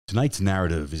Tonight's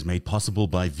narrative is made possible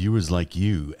by viewers like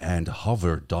you and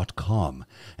Hover.com,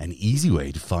 an easy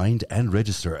way to find and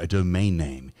register a domain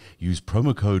name. Use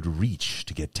promo code REACH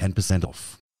to get 10%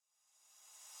 off.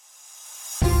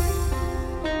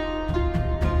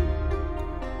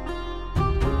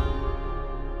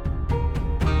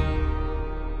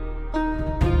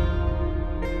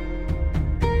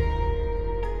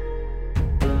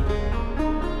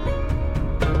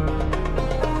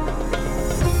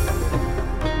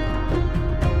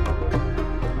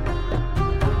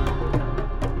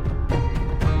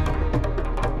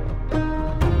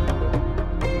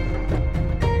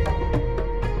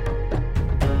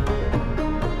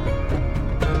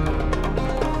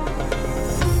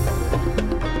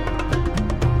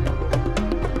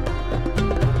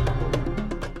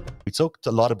 We talked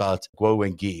a lot about Guo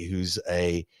Wengui, who's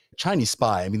a Chinese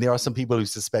spy. I mean, there are some people who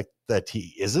suspect that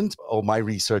he isn't. My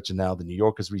research and now the New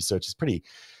Yorker's research is pretty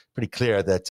clear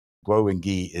that Guo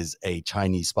Wengui is a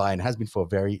Chinese spy and has been for a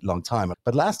very long time.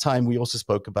 But last time we also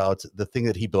spoke about the thing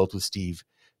that he built with Steve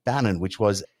Bannon, which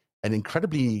was an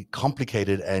incredibly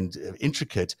complicated and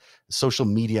intricate social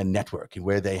media network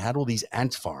where they had all these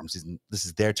ant farms. This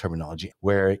is their terminology,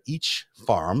 where each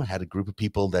farm had a group of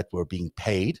people that were being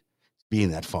paid be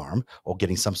in that farm or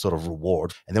getting some sort of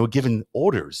reward. And they were given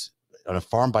orders on a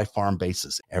farm by farm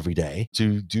basis every day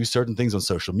to do certain things on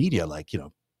social media, like,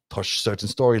 push certain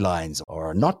storylines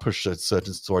or not push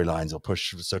certain storylines or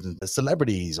push certain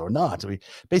celebrities or not.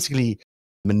 Basically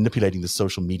manipulating the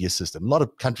social media system. A lot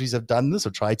of countries have done this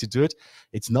or tried to do it.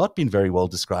 It's not been very well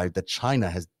described that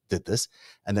China did this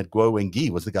and that Guo Wengui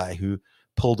was the guy who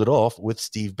pulled it off with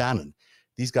Steve Bannon.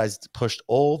 These guys pushed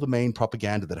all the main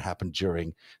propaganda that happened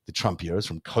during the Trump years,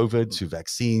 from COVID to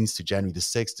vaccines to January the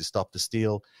 6th to Stop the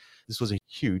Steal. This was a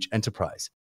huge enterprise.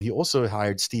 He also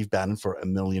hired Steve Bannon for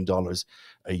 $1 million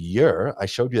a year. I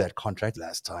showed you that contract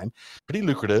last time. Pretty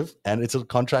lucrative. And it's a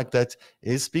contract that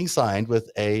is being signed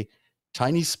with a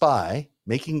Chinese spy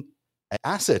making an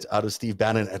asset out of Steve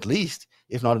Bannon, at least,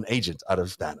 if not an agent out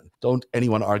of Bannon. Don't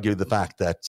anyone argue the fact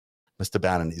that Mr.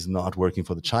 Bannon is not working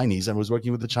for the Chinese and was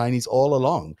working with the Chinese all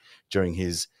along during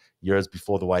his years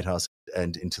before the White House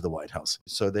and into the White House.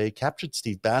 So they captured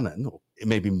Steve Bannon,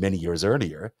 maybe many years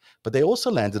earlier, but they also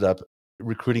landed up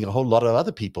recruiting a whole lot of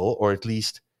other people, or at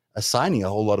least assigning a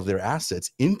whole lot of their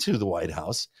assets into the White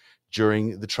House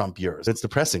during the Trump years. It's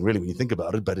depressing, really, when you think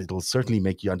about it, but it'll certainly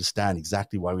make you understand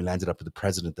exactly why we landed up with the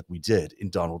president that we did in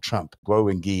Donald Trump. Guo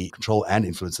Wengui control and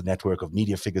influence the network of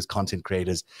media figures, content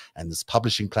creators, and this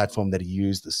publishing platform that he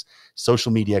used, this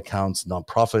social media accounts,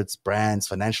 nonprofits, brands,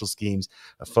 financial schemes,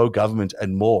 a faux government,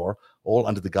 and more, all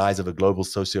under the guise of a global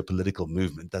socio-political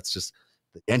movement. That's just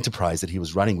the enterprise that he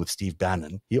was running with Steve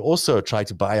Bannon. He also tried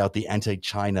to buy out the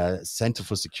anti-China Center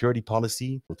for Security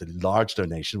Policy with a large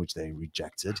donation, which they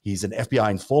rejected. He's an FBI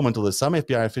informant, although some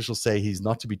FBI officials say he's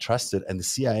not to be trusted, and the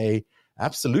CIA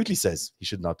absolutely says he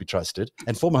should not be trusted.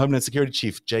 And former Homeland Security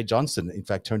Chief Jay Johnson, in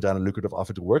fact, turned down a lucrative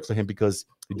offer to work for him because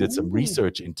he did some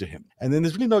research into him. And then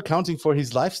there's really no accounting for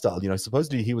his lifestyle.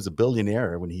 Supposedly he was a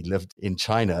billionaire when he lived in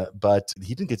China, but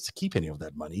he didn't get to keep any of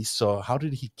that money. So how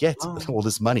did he get all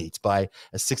this money to buy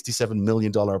a $67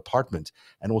 million apartment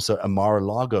and also a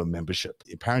Mar-a-Lago membership?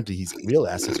 Apparently his real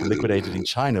assets were liquidated in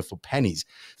China for pennies.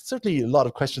 Certainly a lot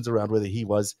of questions around whether he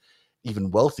was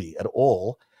even wealthy at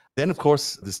all. Then, of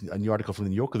course, a new article from the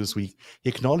New Yorker this week, he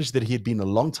acknowledged that he had been a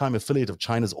longtime affiliate of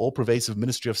China's all-pervasive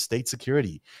Ministry of State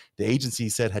Security. The agency, he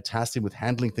said, had tasked him with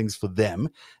handling things for them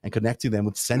and connecting them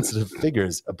with sensitive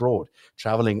figures abroad,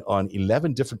 traveling on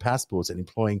 11 different passports and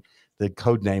employing the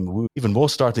codename Wu. Even more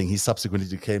startling, he subsequently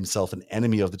declared himself an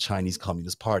enemy of the Chinese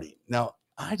Communist Party. Now,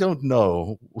 I don't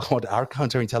know what our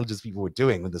counterintelligence people were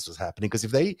doing when this was happening, because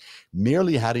if they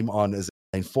merely had him on as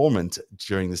informant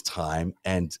during this time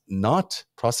and not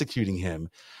prosecuting him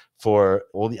for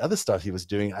all the other stuff he was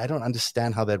doing, I don't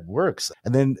understand how that works.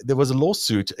 And then there was a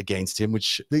lawsuit against him,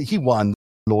 which he won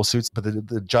lawsuits, but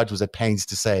the judge was at pains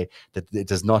to say that it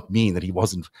does not mean that he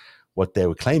wasn't what they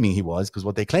were claiming he was, because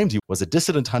what they claimed he was a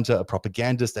dissident hunter, a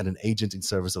propagandist, and an agent in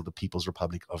service of the People's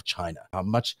Republic of China. How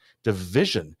much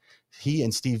division he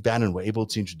and Steve Bannon were able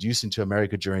to introduce into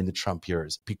America during the Trump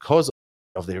years because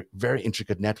of their very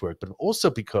intricate network, but also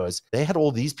because they had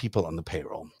all these people on the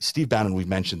payroll. Steve Bannon, we've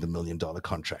mentioned the $1 million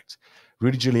contract.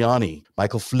 Rudy Giuliani,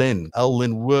 Michael Flynn, L.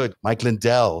 Lynn Wood, Mike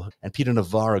Lindell, and Peter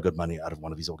Navarro got money out of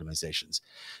one of these organizations.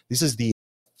 This is the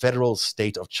federal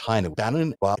state of China.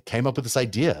 Bannon came up with this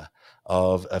idea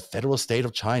of a federal state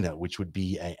of China, which would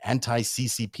be an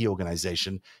anti-CCP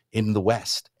organization in the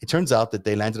West. It turns out that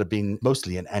they landed up being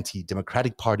mostly an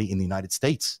anti-democratic party in the United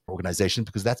States organization,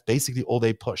 because that's basically all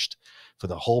they pushed for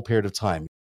the whole period of time.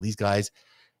 These guys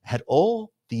had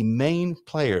all the main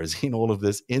players in all of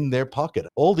this in their pocket.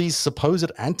 All these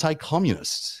supposed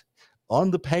anti-communists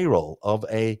on the payroll of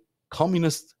a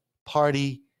Communist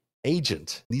Party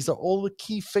agent. These are all the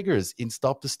key figures in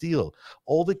Stop the Steal,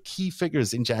 all the key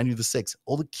figures in January the 6th,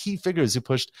 all the key figures who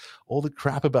pushed all the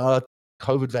crap about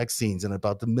COVID vaccines and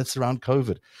about the myths around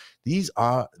COVID. These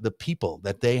are the people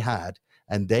that they had,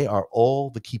 and they are all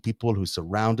the key people who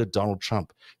surrounded Donald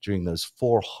Trump during those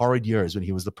 4 horrid years when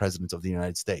he was the president of the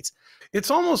United States. It's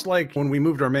almost like when we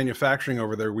moved our manufacturing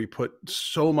over there, we put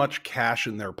so much cash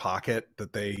in their pocket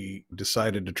that they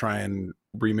decided to try and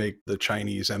remake the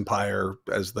Chinese empire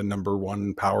as the number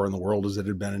one power in the world as it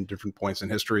had been in different points in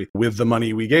history with the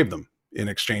money we gave them in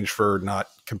exchange for not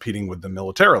competing with them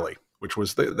militarily, which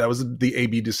was that was the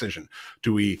AB decision.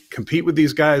 Do we compete with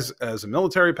these guys as a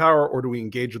military power, or do we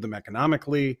engage with them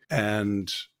economically and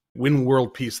win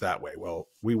world peace that way? Well,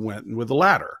 we went with the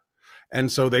latter. And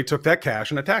so they took that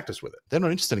cash and attacked us with it. They're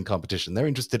not interested in competition. They're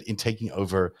interested in taking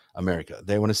over America.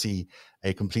 They want to see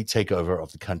a complete takeover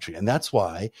of the country. And that's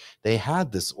why they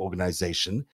had this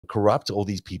organization corrupt all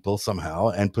these people somehow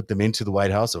and put them into the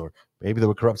White House, or maybe they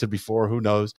were corrupted before, who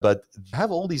knows? But have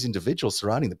all these individuals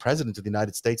surrounding the president of the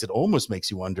United States, it almost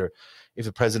makes you wonder if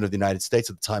the president of the United States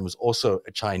at the time was also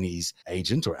a Chinese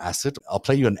agent or asset. I'll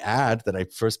play you an ad that I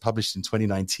first published in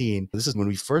 2019. This is when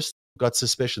we first got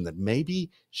suspicion that maybe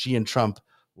Xi and Trump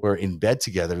were in bed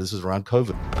together. This was around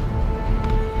COVID.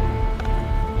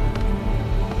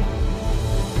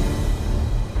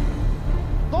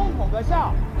 总统阁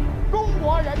下，中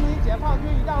国人民解放军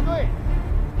仪仗队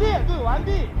列队完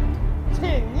毕，请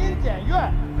您检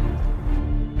阅。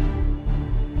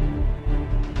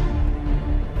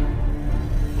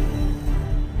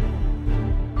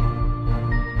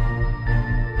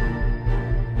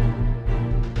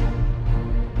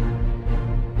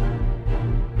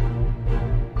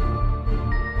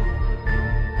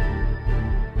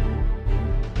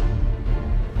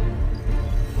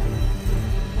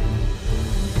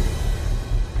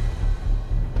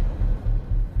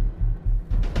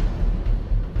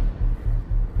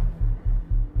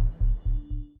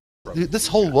 This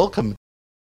whole welcome,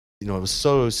 it was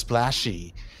so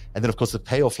splashy. And then, of course, the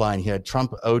payoff line here,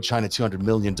 Trump owed China $200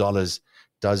 million.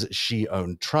 Does Xi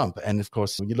own Trump? And of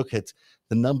course, when you look at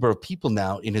the number of people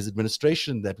now in his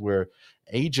administration that were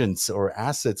agents or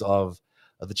assets of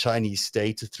the Chinese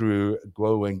state through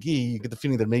Guo Wengui, you get the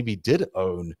feeling that maybe he did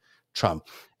own Trump,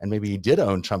 and maybe he did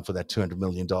own Trump for that $200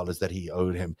 million that he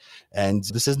owed him. And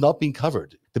this has not been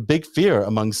covered. The big fear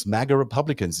amongst MAGA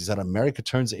Republicans is that America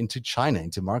turns into China,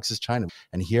 into Marxist China.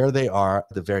 And here they are,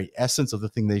 the very essence of the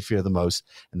thing they fear the most,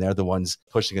 and they're the ones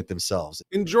pushing it themselves.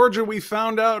 In Georgia, we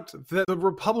found out that the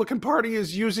Republican Party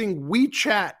is using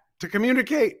WeChat to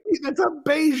communicate. That's a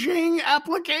Beijing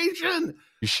application.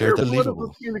 You shared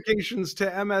political communications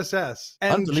to MSS.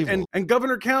 And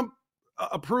Governor Kemp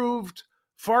approved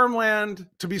farmland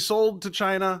to be sold to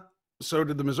China. So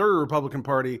did the Missouri Republican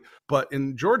Party. But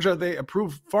in Georgia, they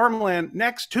approved farmland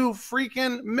next to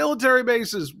freaking military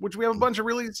bases, which we have a bunch of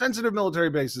really sensitive military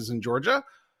bases in Georgia.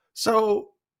 So,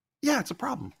 yeah, it's a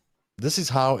problem. This is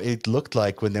how it looked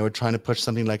like when they were trying to push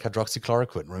something like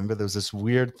hydroxychloroquine. Remember, there was this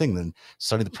weird thing. Then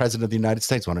suddenly the president of the United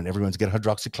States wanted everyone to get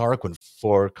hydroxychloroquine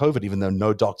for COVID, even though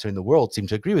no doctor in the world seemed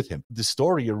to agree with him. The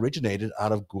story originated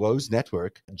out of Guo's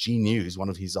network, G News, one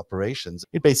of his operations.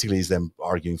 It basically is them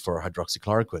arguing for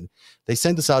hydroxychloroquine. They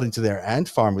send this out into their ant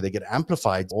farm where they get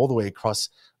amplified all the way across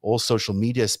all social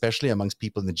media, especially amongst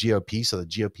people in the GOP. So the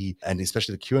GOP and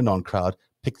especially the QAnon crowd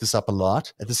pick this up a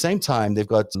lot. At the same time, they've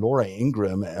got Laura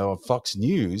Ingraham of Fox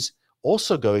News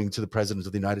also going to the president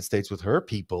of the United States with her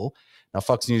people. Now,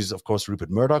 Fox News, of course, Rupert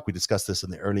Murdoch. We discussed this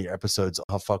in the earlier episodes of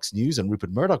how Fox News and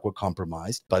Rupert Murdoch were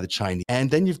compromised by the Chinese.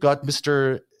 And then you've got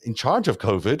Mr. in charge of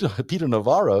COVID, Peter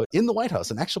Navarro, in the White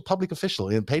House, an actual public official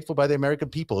and paid for by the American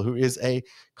people, who is a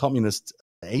communist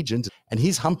agent. And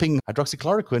he's humping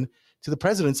hydroxychloroquine to the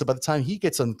president. So by the time he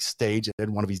gets on stage at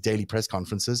one of his daily press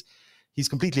conferences, he's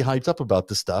completely hyped up about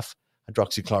this stuff,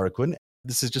 hydroxychloroquine.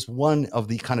 This is just one of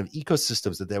the kind of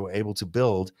ecosystems that they were able to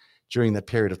build during that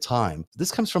period of time. This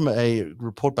comes from a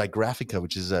report by Graphica,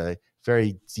 which is a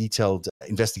very detailed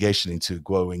investigation into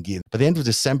Guo Wengui. By the end of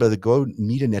December, the Guo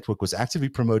Media Network was actively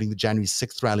promoting the January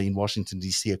 6th rally in Washington,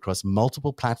 D.C. across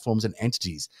multiple platforms and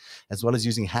entities, as well as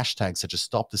using hashtags such as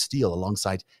Stop the Steal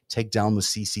alongside Take Down the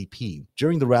CCP.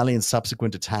 During the rally and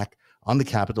subsequent attack on the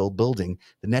Capitol building,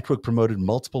 the network promoted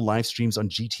multiple live streams on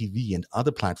GTV and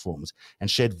other platforms and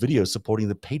shared videos supporting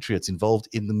the patriots involved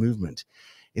in the movement.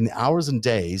 In the hours and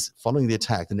days following the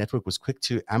attack, the network was quick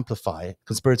to amplify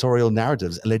conspiratorial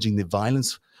narratives alleging the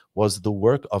violence was the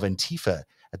work of Antifa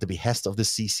at the behest of the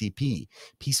CCP,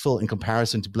 peaceful in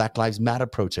comparison to Black Lives Matter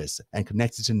protests, and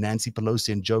connected to Nancy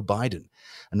Pelosi and Joe Biden.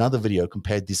 Another video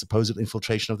compared the supposed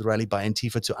infiltration of the rally by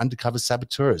Antifa to undercover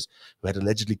saboteurs who had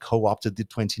allegedly co-opted the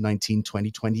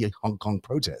 2019-2020 Hong Kong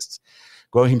protests.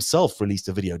 Guo himself released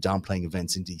a video downplaying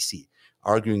events in DC,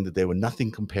 arguing that they were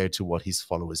nothing compared to what his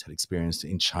followers had experienced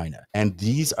in China. And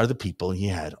these are the people he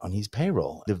had on his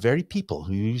payroll. The very people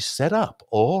who set up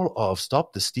all of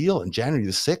Stop the Steal on January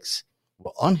the 6th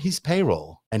were on his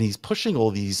payroll. And he's pushing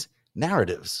all these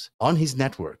narratives on his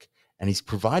network. And he's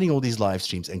providing all these live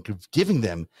streams and giving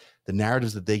them the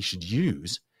narratives that they should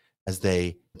use as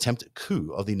they attempt a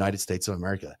coup of the United States of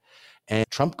America. And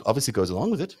Trump obviously goes along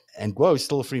with it. And Guo is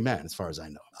still a free man, as far as I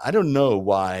know. I don't know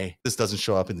why this doesn't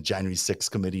show up in the January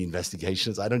 6th committee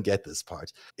investigations. I don't get this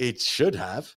part. It should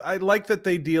have. I like that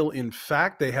they deal in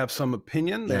fact. They have some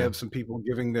opinion. They have some people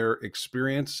giving their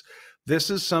experience.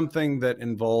 This is something that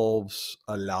involves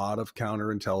a lot of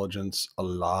counterintelligence, a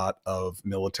lot of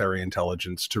military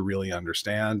intelligence to really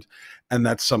understand. And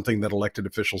that's something that elected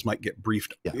officials might get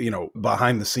briefed,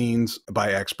 behind the scenes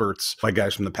by experts, by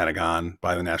guys from the Pentagon,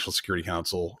 by the National Security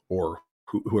Council, or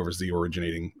whoever's the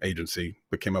originating agency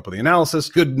that came up with the analysis.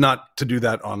 Good not to do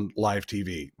that on live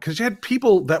TV, because you had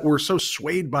people that were so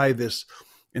swayed by this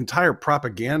entire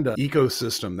propaganda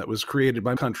ecosystem that was created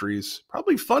by countries,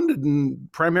 probably funded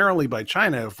primarily by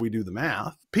China, if we do the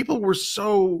math. People were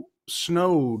so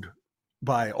snowed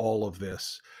by all of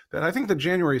this that I think the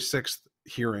January 6th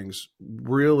hearings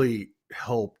really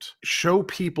helped show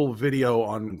people video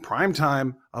on prime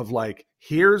time of like,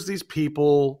 here's these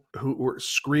people who were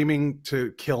screaming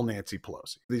to kill Nancy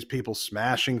Pelosi. These people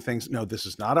smashing things. No, this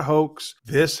is not a hoax.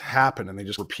 This happened. And they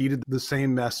just repeated the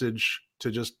same message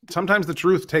sometimes the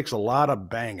truth takes a lot of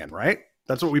banging, right?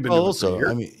 That's what we've been doing. Also,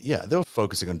 they were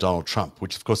focusing on Donald Trump,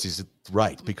 which of course is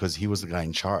right because he was the guy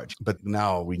in charge. But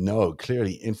now we know,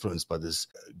 clearly influenced by this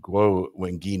Guo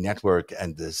Wengui network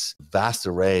and this vast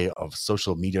array of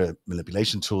social media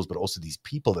manipulation tools, but also these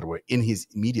people that were in his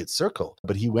immediate circle.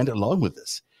 But he went along with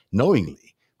this,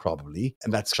 knowingly, probably,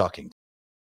 and that's shocking.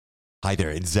 Hi there,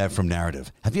 it's Zev from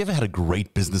Narrative. Have you ever had a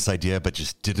great business idea but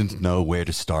just didn't know where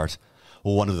to start?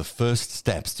 Well, one of the first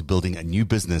steps to building a new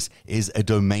business is a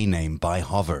domain name by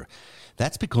Hover.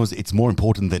 That's because it's more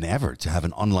important than ever to have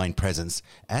an online presence,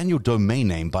 and your domain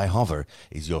name by Hover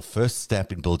is your first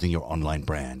step in building your online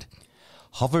brand.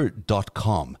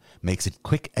 Hover.com makes it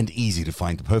quick and easy to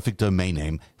find the perfect domain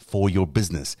name for your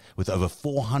business with over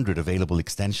 400 available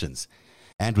extensions.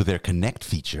 And with their Connect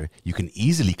feature, you can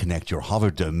easily connect your Hover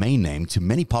domain name to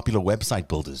many popular website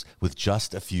builders with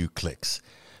just a few clicks.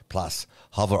 Plus,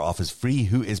 Hover offers free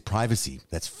Who Is Privacy.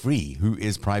 That's free Who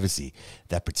Is Privacy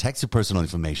that protects your personal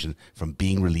information from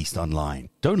being released online.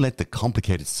 Don't let the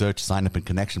complicated search, sign up, and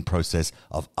connection process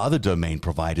of other domain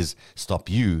providers stop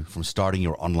you from starting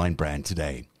your online brand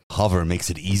today. Hover makes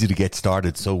it easy to get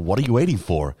started, so what are you waiting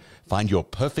for? Find your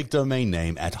perfect domain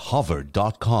name at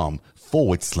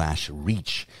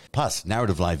hover.com/reach. Plus,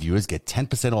 Narrative Live viewers get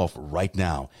 10% off right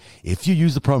now if you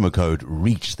use the promo code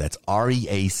REACH, that's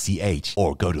REACH,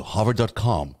 or go to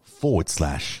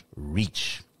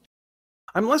hover.com/reach.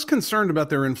 I'm less concerned about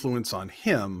their influence on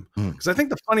him, because I think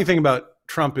the funny thing about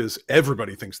Trump is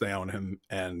everybody thinks they own him,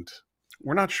 and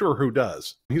we're not sure who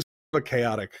does. He's a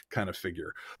chaotic kind of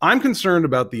figure. I'm concerned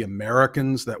about the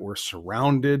Americans that were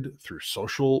surrounded through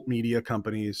social media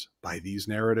companies by these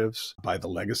narratives, by the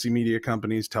legacy media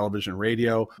companies, television,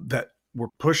 radio, that were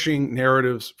pushing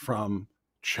narratives from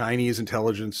Chinese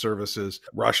intelligence services,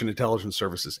 Russian intelligence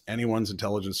services, anyone's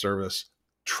intelligence service,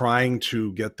 trying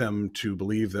to get them to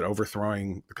believe that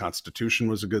overthrowing the Constitution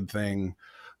was a good thing,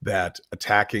 that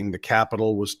attacking the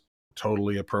Capitol was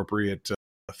totally appropriate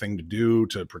thing to do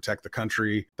to protect the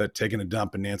country, that taking a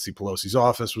dump in Nancy Pelosi's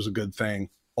office was a good thing.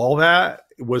 All that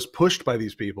was pushed by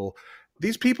these people.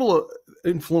 These people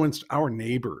influenced our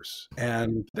neighbors,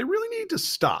 and they really need to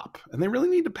stop, and they really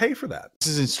need to pay for that. This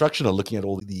is instructional, looking at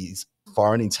all these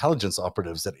foreign intelligence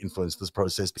operatives that influence this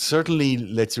process. It certainly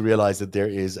lets you realize that there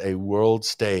is a world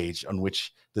stage on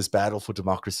which this battle for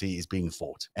democracy is being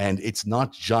fought. And it's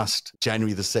not just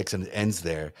January the 6th and it ends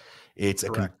there. It's a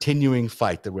continuing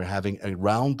fight that we're having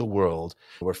around the world.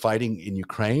 We're fighting in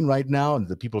Ukraine right now, and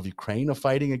the people of Ukraine are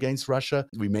fighting against Russia.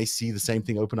 We may see the same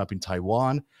thing open up in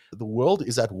Taiwan. The world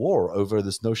is at war over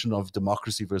this notion of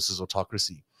democracy versus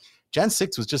autocracy. Jan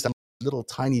 6 was just a little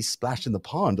tiny splash in the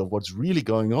pond of what's really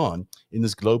going on in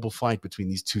this global fight between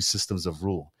these two systems of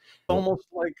rule. Almost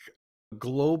like a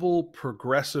global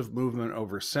progressive movement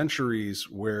over centuries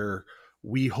where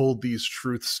we hold these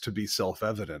truths to be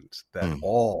self-evident, that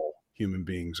all human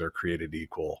beings are created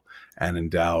equal and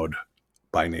endowed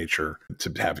by nature,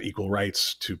 to have equal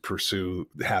rights, to pursue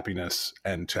happiness,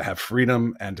 and to have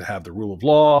freedom, and to have the rule of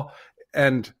law.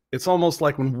 And it's almost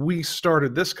like when we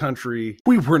started this country,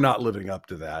 we were not living up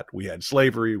to that. We had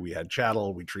slavery, we had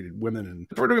chattel, we treated women, and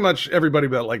pretty much everybody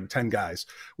but like 10 guys,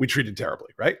 we treated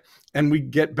terribly, right? And we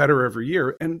get better every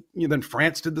year. And then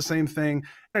France did the same thing.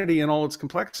 And all its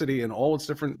complexity and all its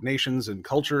different nations and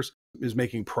cultures is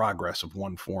making progress of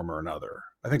one form or another.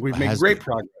 I think we've made great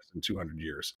progress in 200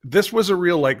 years. This was a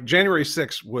real, like, January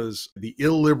 6th was the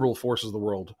illiberal forces of the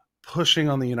world pushing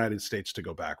on the United States to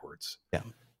go backwards. Yeah.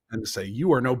 And to say,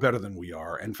 you are no better than we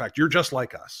are. In fact, you're just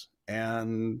like us.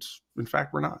 And in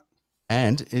fact, we're not.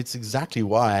 And it's exactly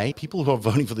why people who are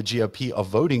voting for the GOP are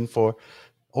voting for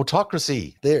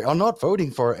autocracy. They are not voting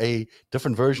for a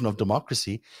different version of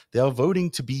democracy. They are voting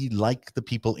to be like the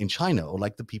people in China or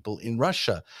like the people in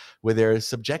Russia, where they're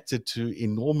subjected to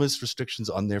enormous restrictions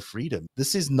on their freedom.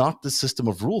 This is not the system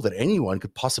of rule that anyone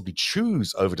could possibly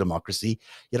choose over democracy.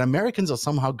 Yet Americans are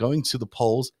somehow going to the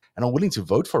polls and are willing to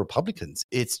vote for Republicans.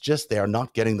 It's just they are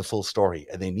not getting the full story,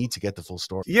 and they need to get the full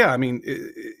story. Yeah, I mean,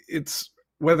 it's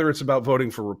whether it's about voting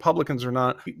for Republicans or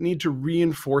not, we need to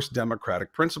reinforce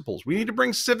democratic principles. We need to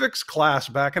bring civics class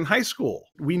back in high school.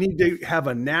 We need to have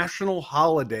a national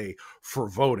holiday for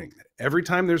voting. Every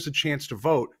time there's a chance to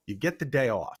vote, you get the day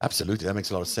off. Absolutely. That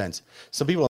makes a lot of sense. Some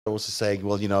people are also saying,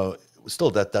 well, still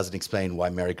that doesn't explain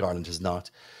why Merrick Garland has not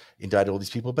indicted all these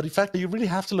people. But in fact, you really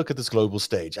have to look at this global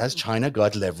stage. Has China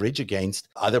got leverage against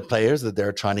other players that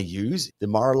they're trying to use? The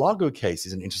Mar-a-Lago case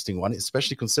is an interesting one,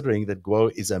 especially considering that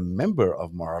Guo is a member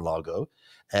of Mar-a-Lago,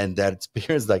 and that it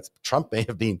appears like Trump may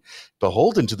have been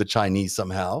beholden to the Chinese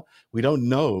somehow. We don't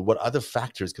know what other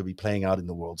factors could be playing out in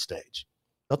the world stage.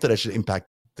 Not that it should impact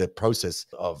the process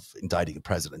of indicting a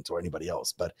president or anybody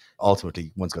else, but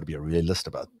ultimately one's got to be a realist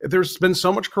about it. There's been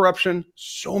so much corruption,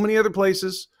 so many other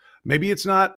places. Maybe it's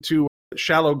not to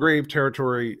shallow grave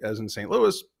territory as in St.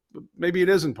 Louis, but maybe it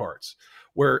is in parts,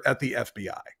 where at the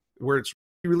FBI, where it's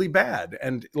really bad.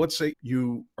 And let's say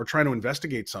you are trying to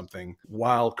investigate something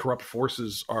while corrupt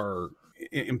forces are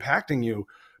impacting you.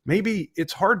 Maybe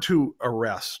it's hard to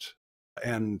arrest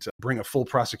and bring a full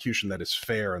prosecution that is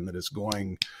fair and that is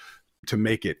going to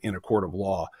make it in a court of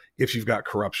law if you've got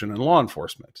corruption in law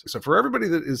enforcement. So for everybody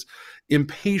that is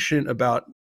impatient about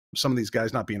some of these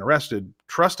guys not being arrested,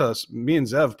 trust us, me and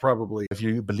Zev probably. If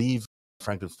you believe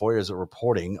Franklin Foyer's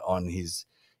reporting on his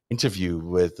interview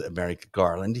with Merrick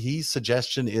Garland, his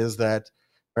suggestion is that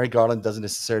Merrick Garland doesn't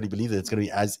necessarily believe that it's going to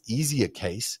be as easy a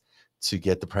case to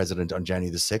get the president on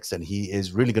January the 6th, and he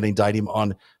is really going to indict him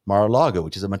on Mar-a-Lago,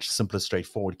 which is a much simpler,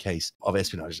 straightforward case of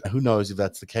espionage. Who knows if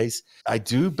that's the case? I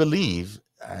do believe,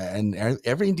 and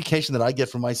every indication that I get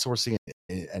from my sourcing,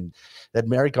 and that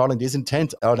Merrick Garland is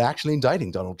intent on actually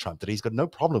indicting Donald Trump, that he's got no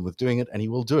problem with doing it, and he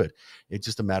will do it. It's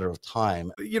just a matter of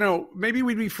time. Maybe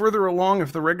we'd be further along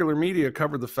if the regular media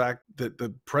covered the fact that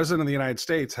the president of the United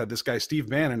States had this guy, Steve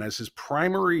Bannon, as his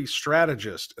primary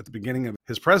strategist at the beginning of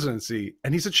his presidency,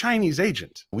 and he's a Chinese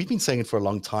agent. We've been saying it for a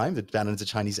long time that Bannon's a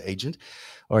Chinese agent,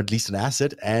 or at least an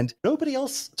asset, and nobody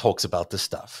else talks about this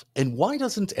stuff. And why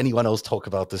doesn't anyone else talk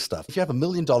about this stuff? If you have $1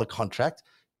 million contract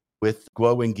with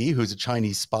Guo Wengui, who's a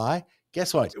Chinese spy,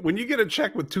 guess what? When you get a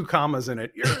check with 2 commas in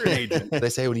it, you're an agent. They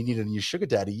say, well, you need a new sugar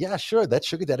daddy. Yeah, sure. That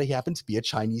sugar daddy happened to be a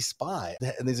Chinese spy.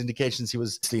 And there's indications he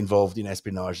was involved in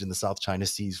espionage in the South China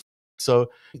Seas.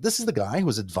 So this is the guy who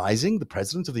was advising the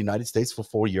president of the United States for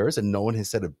 4 years, and no one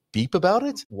has said a beep about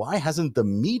it. Why hasn't the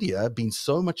media been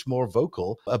so much more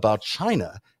vocal about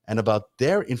China and about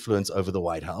their influence over the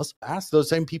White House? Ask those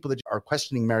same people that are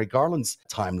questioning Merrick Garland's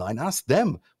timeline, ask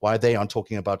them why they aren't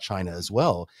talking about China as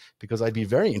well, because I'd be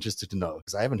very interested to know,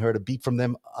 because I haven't heard a beep from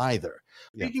them either.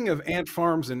 Speaking of ant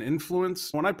farms and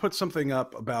influence, when I put something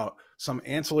up about some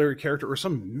ancillary character or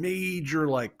some major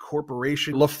like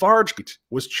corporation, Lafarge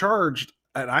was charged,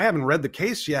 and I haven't read the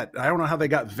case yet. I don't know how they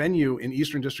got venue in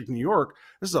Eastern District, New York.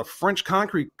 This is a French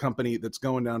concrete company that's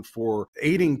going down for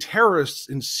aiding terrorists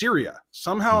in Syria.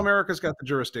 Somehow America's got the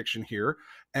jurisdiction here,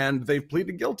 and they've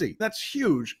pleaded guilty. That's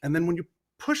huge. And then when you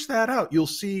push that out, you'll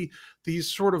see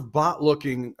these sort of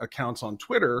bot-looking accounts on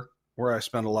Twitter, where I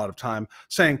spend a lot of time,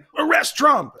 saying, arrest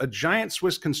Trump, a giant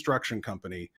Swiss construction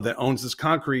company that owns this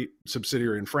concrete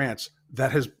subsidiary in France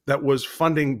that was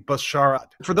funding Bashar.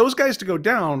 For those guys to go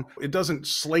down, it doesn't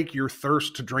slake your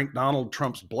thirst to drink Donald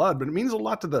Trump's blood, but it means a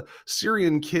lot to the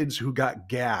Syrian kids who got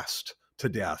gassed to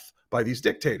death by these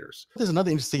dictators. There's another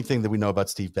interesting thing that we know about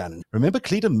Steve Bannon. Remember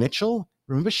Cleta Mitchell?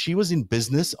 Remember she was in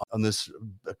business on this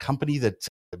company that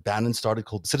Bannon started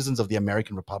called Citizens of the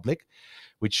American Republic,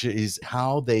 which is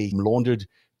how they laundered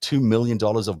 $2 million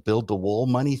of Build the Wall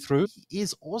money through, he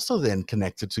is also then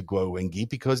connected to Guo Wengui,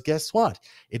 because guess what?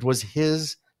 It was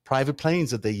his private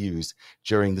planes that they used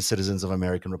during the Citizens of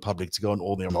American Republic to go on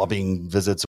all their lobbying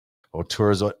visits or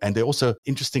tours. And they also,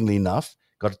 interestingly enough,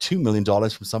 got $2 million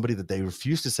from somebody that they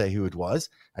refused to say who it was.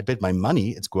 I bet my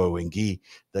money it's Guo Wengui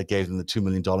that gave them the $2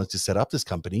 million to set up this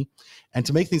company. And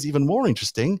to make things even more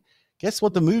interesting, guess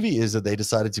what the movie is that they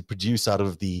decided to produce out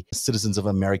of the Citizens of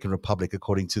American Republic,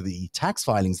 according to the tax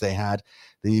filings they had?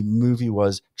 The movie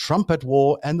was Trump at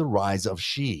War and the Rise of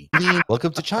Xi.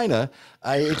 Welcome to China.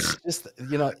 It's just,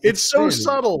 it's so really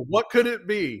subtle. What could it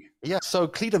be? Yeah. So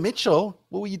Cleta Mitchell,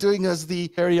 what were you doing as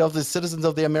the area of the Citizens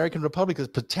of the American Republic as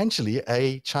potentially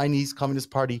a Chinese Communist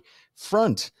Party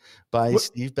front by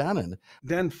Steve Bannon?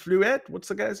 Dan Fluet, what's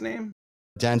the guy's name?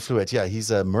 Dan Fluet. Yeah, he's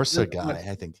a Mercer guy,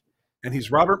 I think. And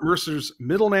he's Robert Mercer's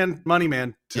middleman, money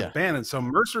man to Bannon. So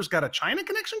Mercer's got a China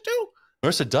connection too?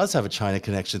 Mercer does have a China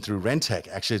connection through Rentec.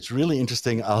 Actually, it's really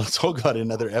interesting. I'll talk about it in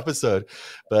another episode,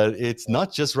 but it's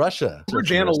not just Russia.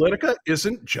 Cambridge Analytica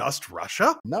isn't just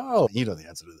Russia? No, you know the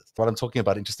answer to this. What I'm talking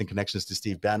about, interesting connections to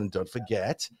Steve Bannon. Don't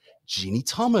forget, Jeannie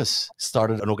Thomas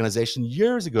started an organization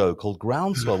years ago called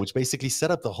Groundswell, which basically set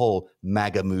up the whole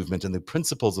MAGA movement and the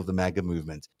principles of the MAGA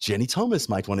movement. Jeannie Thomas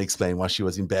might want to explain why she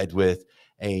was in bed with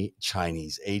a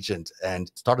Chinese agent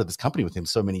and started this company with him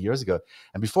so many years ago.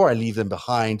 And before I leave them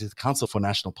behind, the Council for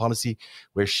National Policy,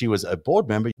 where she was a board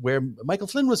member, where Michael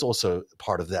Flynn was also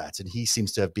part of that. And he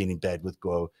seems to have been in bed with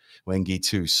Guo Wengui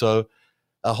too. So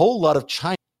a whole lot of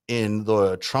China in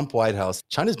the Trump White House.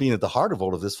 China's been at the heart of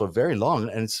all of this for very long.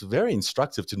 And it's very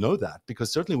instructive to know that,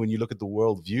 because certainly when you look at the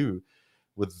world view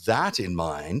with that in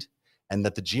mind, and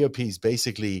that the GOP is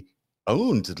basically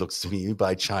owned, it looks to me,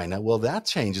 by China, well, that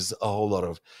changes a whole lot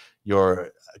of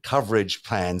your coverage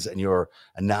plans and your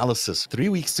analysis. 3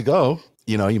 weeks to go.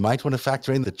 You might want to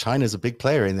factor in that China is a big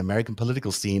player in the American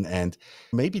political scene, and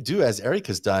maybe do as Eric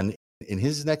has done in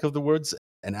his neck of the woods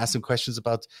and ask some questions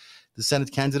about the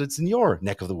Senate candidates in your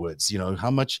neck of the woods. How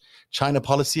much China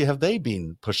policy have they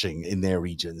been pushing in their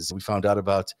regions? We found out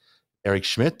about Eric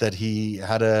Schmidt that he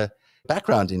had a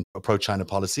background in pro-China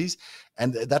policies,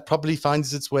 and that probably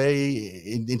finds its way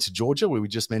into Georgia, where we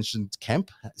just mentioned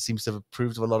Kemp seems to have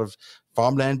approved of a lot of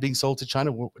farmland being sold to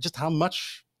China. Just how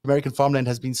much American farmland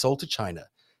has been sold to China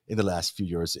in the last few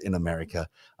years in America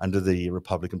under the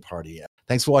Republican Party.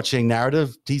 Thanks for watching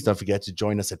Narrative. Please don't forget to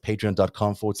join us at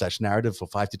patreon.com/narrative for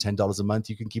 $5 to $10 a month.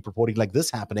 You can keep reporting like this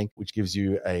happening, which gives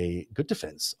you a good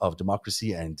defense of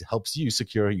democracy and helps you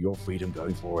secure your freedom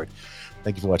going forward.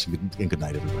 Thank you for watching, and good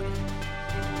night, everybody.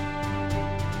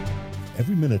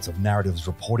 Every minute of Narrative's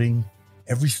reporting,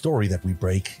 every story that we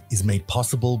break is made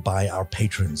possible by our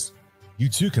patrons. You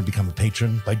too can become a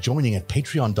patron by joining at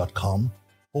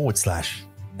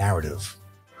patreon.com/narrative.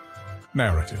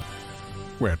 Narrative,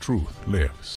 where truth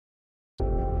lives.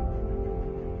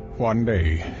 One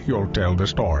day, you'll tell the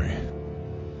story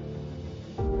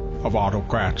of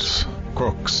autocrats,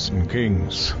 crooks, and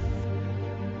kings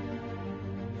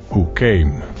who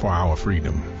came for our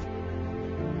freedom.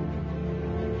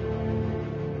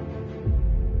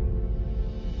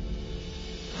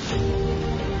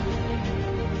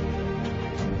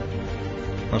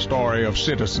 A story of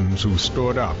citizens who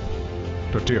stood up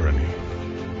to tyranny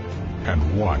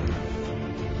and won.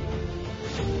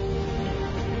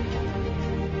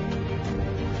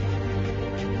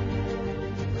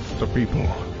 The people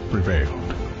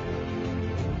prevailed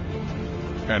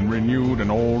and renewed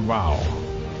an old vow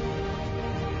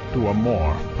to a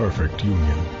more perfect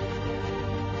union.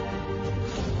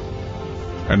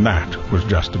 And that was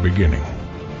just the beginning.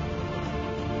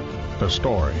 The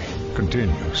story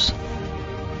continues.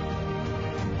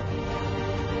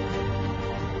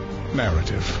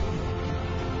 Narrative,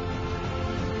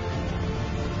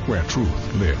 where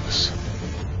truth lives.